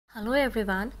Hello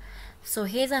everyone. So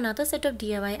here's another set of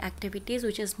DIY activities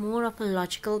which is more of a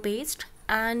logical based,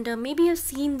 and maybe you've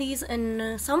seen these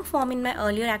in some form in my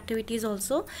earlier activities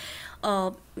also,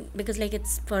 uh, because like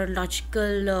it's for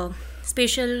logical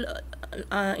spatial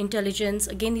intelligence.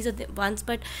 Again, these are the ones,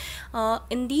 but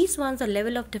in these ones the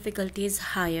level of difficulty is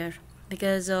higher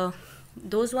because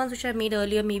those ones which I made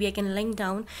earlier, maybe I can link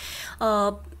down.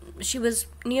 She was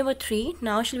near 3,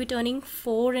 now she'll be turning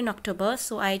 4 in October,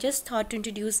 so I just thought to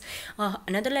introduce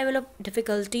another level of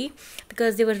difficulty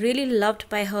because they were really loved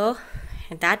by her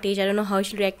at that age. I don't know how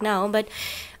she'll react now, but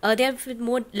they have with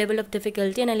more level of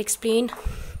difficulty, and I'll explain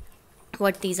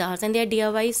what these are. And they're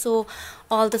DIY, so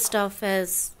all the stuff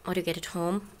is what you get at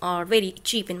home or very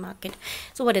cheap in market.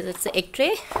 So what is it? It's the egg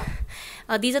tray.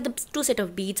 These are the two set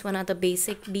of beads. One are the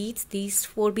basic beads, these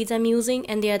 4 beads I'm using,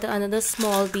 and the other another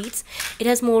small beads. It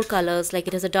has more colors, like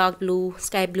it has a dark blue,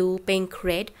 sky blue, pink,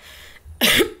 red.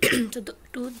 So the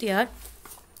two there.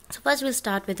 So first we'll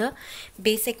start with the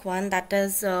basic one, that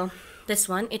is this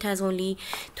one. It has only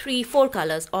 4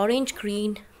 colors: orange,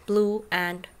 green, blue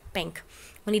and pink.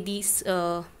 Only these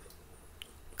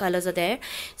colors are there.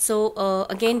 So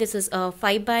again, this is a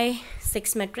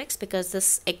 5x6 matrix because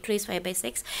this egg tray is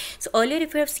 5x6. So earlier,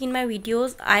 if you have seen my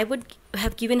videos, I would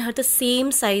have given her the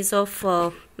same size of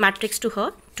matrix to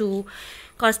her to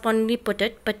correspondingly put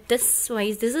it, but this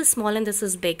wise, this is small and this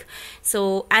is big.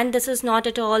 So, and this is not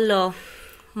at all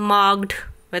marked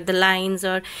with the lines,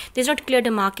 or there's not clear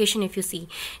demarcation if you see.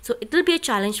 So it will be a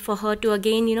challenge for her to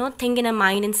again, think in her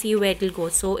mind and see where it will go.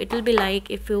 So it will be like,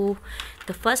 if you,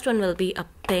 the first one will be a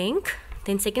pink,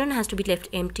 then second one has to be left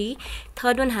empty,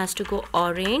 third one has to go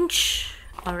orange,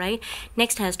 all right,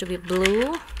 next has to be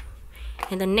blue,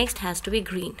 and the next has to be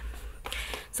green.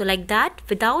 So like that,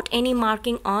 without any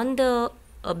marking on the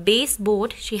base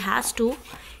board, she has to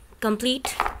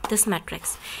complete this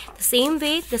matrix. The same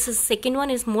way, this is second one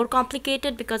is more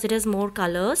complicated because it has more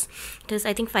colors. It is,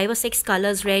 I think, 5 or 6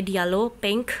 colors: red, yellow,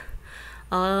 pink,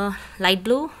 light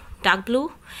blue, dark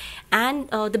blue, and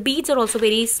the beads are also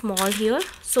very small here.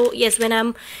 So yes, when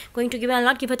I'm going to give, I'll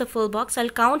not give her the full box, I'll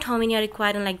count how many are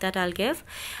required, and like that I'll give,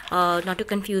 not to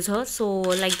confuse her. So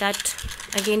like that,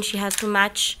 again, she has to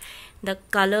match the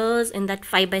colors in that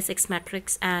 5x6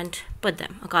 matrix and put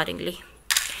them accordingly.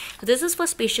 This is for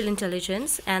spatial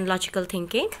intelligence and logical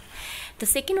thinking. The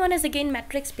second one is again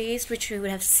matrix based, which we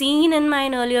would have seen in my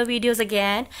earlier videos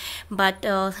again, but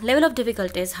level of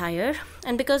difficulty is higher.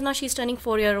 And because now she's turning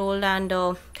 4-year-old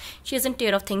and she isn't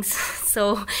tired of things,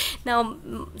 so now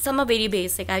some are very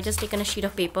basic. I've just taken a sheet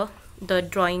of paper, the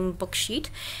drawing book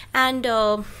sheet, and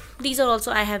these are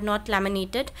also, I have not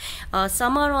laminated.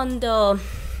 Some are on the,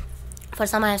 for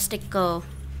some I have stick on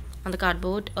the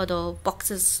cardboard or the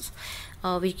boxes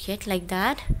we get like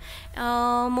that.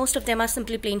 Most of them are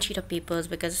simply plain sheet of papers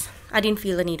because I didn't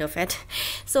feel the need of it.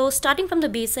 So starting from the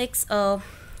basics,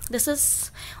 this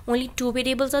is only 2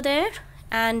 variables are there,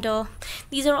 and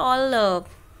these are all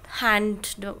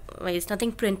hand wise,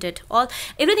 nothing printed.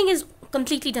 Everything is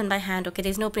completely done by hand. Okay,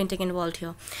 there's no printing involved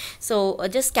here. So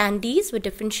just candies with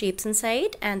different shapes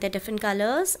inside, and they're different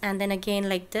colors. And then again,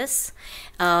 like this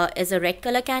is a red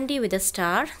color candy with a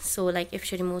star. So like if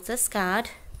she removes this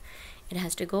card, it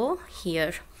has to go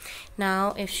here.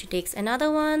 Now if she takes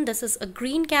another one, this is a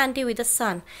green candy with a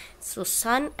sun. So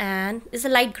sun, and is a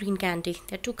light green candy.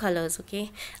 There are 2 colors.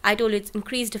 Okay, I told you it's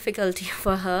increased difficulty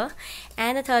for her.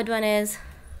 And the third one is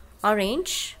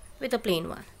orange with a plain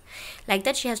one. Like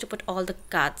that, she has to put all the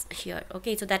cards here.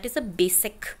 Okay, so that is the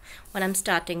basic one I'm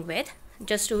starting with,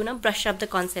 just to brush up the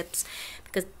concepts,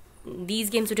 because these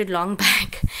games we did long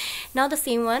back. Now the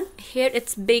same one here,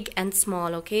 it's big and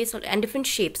small. Okay, so and different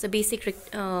shapes. The basic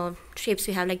shapes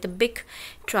we have, like the big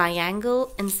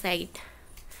triangle inside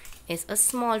is a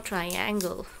small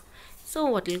triangle. So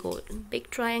what will go, big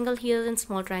triangle here and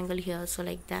small triangle here. So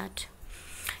like that.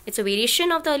 It's a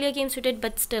variation of the earlier games we did,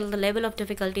 but still the level of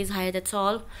difficulty is higher. That's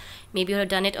all. Maybe you have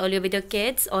done it earlier with your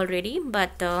kids already,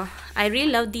 but I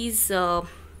really love these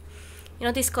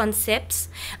these concepts.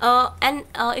 And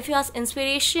if you ask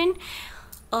inspiration,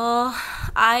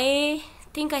 I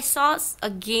think I saw a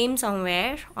game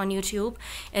somewhere on YouTube.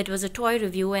 It was a toy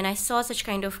review, and I saw such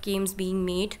kind of games being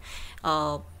made.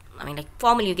 I mean, like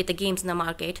formally you get the games in the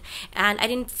market, and I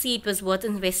didn't see it was worth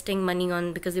investing money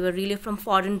on because they were really from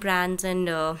foreign brands, and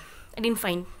I didn't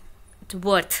find it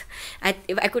worth.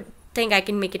 If I could think I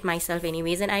can make it myself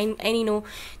anyways, and I know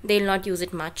they'll not use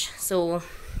it much. So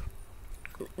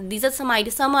these are some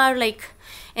ideas. Some are like,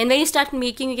 and when you start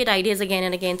making, you get ideas again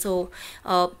and again. So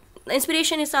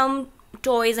inspiration is some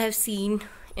toys I have seen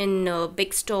in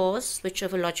big stores which are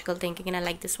for logical thinking, and I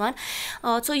like this one.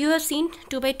 So you have seen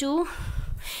 2x2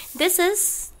 this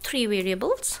is 3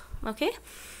 variables. Okay,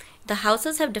 the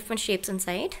houses have different shapes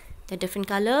inside, they're different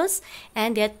colors,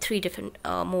 and there are 3 different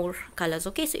more colors.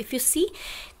 Okay, so if you see,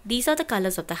 these are the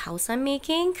colors of the house I'm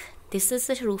making. This is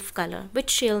the roof color, which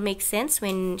she'll make sense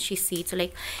when she sees. So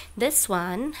like this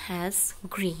one has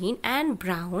green and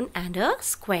brown and a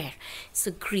square.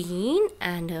 So green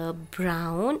and a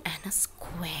brown and a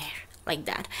square, like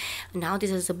that. Now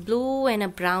this is a blue and a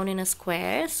brown and a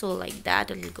square. So like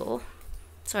that it'll go.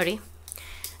 Sorry,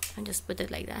 I'll just put it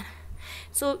like that.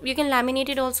 So you can laminate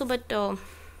it also, but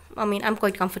I mean, I'm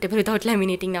quite comfortable without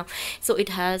laminating now. So it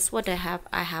has what I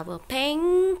have a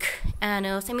pink and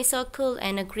a semicircle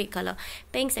and a gray color.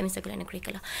 Pink, semicircle and a gray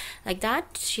color, like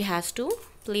that. She has to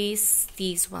place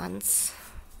these ones.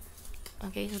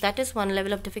 Okay, so that is one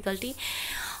level of difficulty.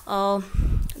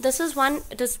 This is one,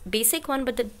 it is basic one,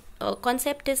 but the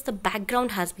concept is the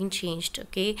background has been changed.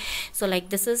 Okay, so like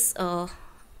this is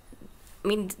I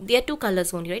mean, there are 2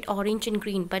 colors only, right? Orange and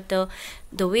green, but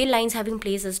the way lines have been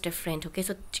placed is different. Okay,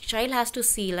 so child has to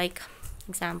see, like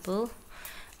example,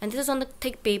 and this is on the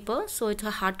thick paper, so it's a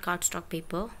hard cardstock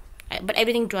paper, but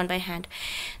everything drawn by hand.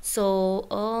 So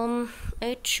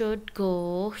it should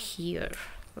go here,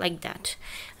 like that.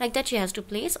 Like that she has to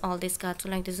place all these cards. So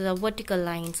like this is a vertical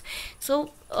lines.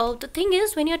 So the thing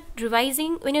is, when you're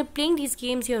revising, when you're playing these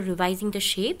games, you're revising the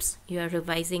shapes, you're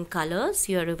revising colors,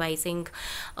 you're revising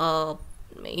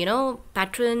you know,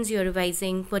 patterns, you're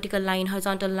revising vertical line,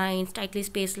 horizontal lines, tightly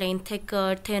spaced line,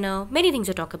 thicker, thinner, many things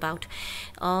to talk about.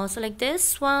 So like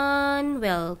this one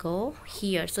will go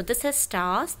here. So this has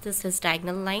stars, this has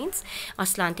diagonal lines or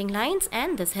slanting lines,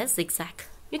 and this has zigzag.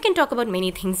 You can talk about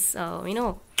many things, you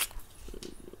know,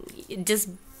 it just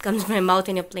comes to my mouth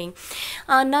when you're playing.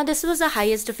 Now this was the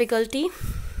highest difficulty.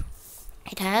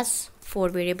 It has 4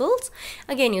 variables.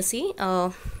 Again, you see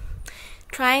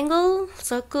triangle,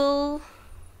 circle,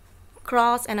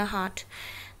 cross and a heart.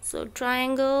 So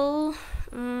triangle,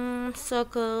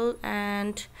 circle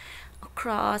and a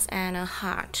cross and a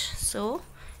heart. So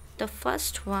the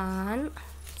first one,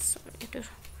 sorry, to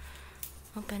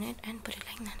open it and put it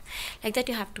like that.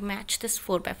 You have to match this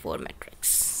 4x4 matrix.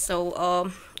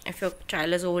 So if your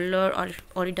child is older or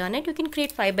already done it, you can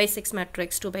create 5x6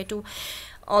 matrix, 2x2,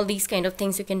 all these kind of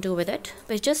things you can do with it.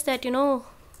 But it's just that, you know,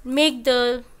 make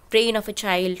the brain of a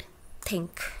child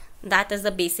think. That is the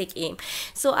basic aim.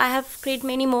 So I have created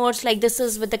many more, like this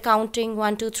is with the counting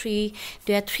 1 2 3.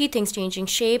 There are 3 things changing: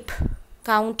 shape,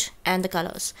 count and the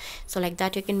colors. So like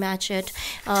that you can match it.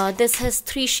 This has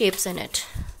 3 shapes in it.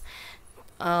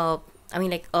 I mean,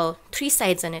 like 3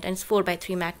 sides in it, and it's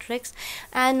 4x3 matrix.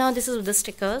 And now this is with the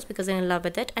stickers, because I'm in love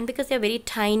with it, and because they're very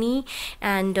tiny,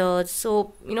 and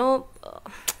so you know,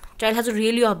 child has to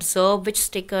really observe which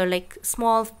sticker, like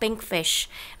small pink fish,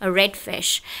 a red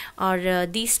fish, or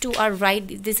these 2 are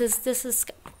right. This is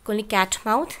only cat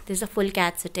mouth, this is a full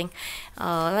cat sitting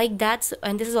like that. So,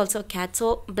 and this is also a cat,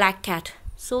 so black cat.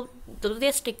 So those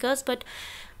are stickers, but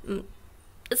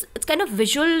it's kind of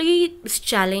visually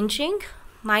challenging.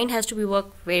 Mind has to be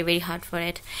worked very, very hard for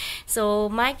it. So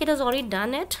my kid has already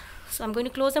done it, so I'm going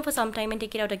to close them for some time and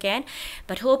take it out again.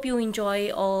 But hope you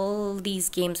enjoy all these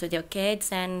games with your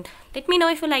kids, and let me know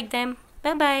if you like them.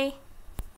 Bye bye.